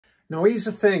Now here's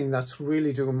the thing that's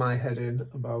really doing my head in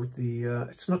about the,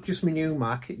 it's not just my new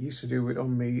Mac, it used to do it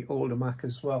on my older Mac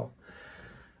as well.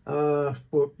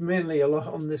 But mainly a lot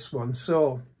on this one.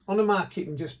 So on a Mac you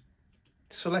can just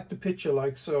select a picture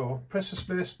like so, press the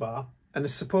space bar, and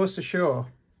it's supposed to show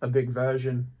a big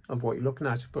version of what you're looking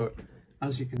at, but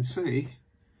as you can see,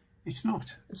 it's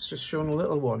not. It's just showing a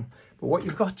little one. But what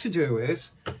you've got to do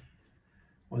is,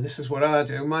 well, this is what I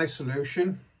do, my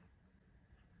solution.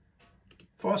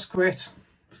 Force quit,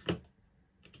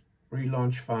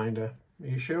 relaunch Finder. Are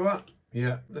you sure?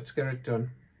 Yeah, let's get it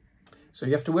done. So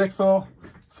you have to wait for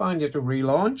Finder to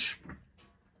relaunch,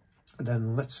 and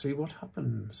then let's see what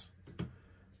happens.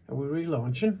 Are we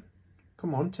relaunching?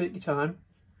 Come on, take your time.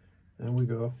 There we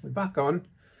go, we're back on.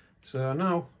 So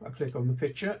now I click on the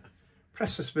picture,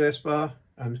 press the space bar,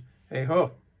 and hey ho,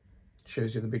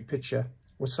 shows you the big picture.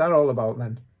 What's that all about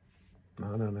then?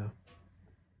 No.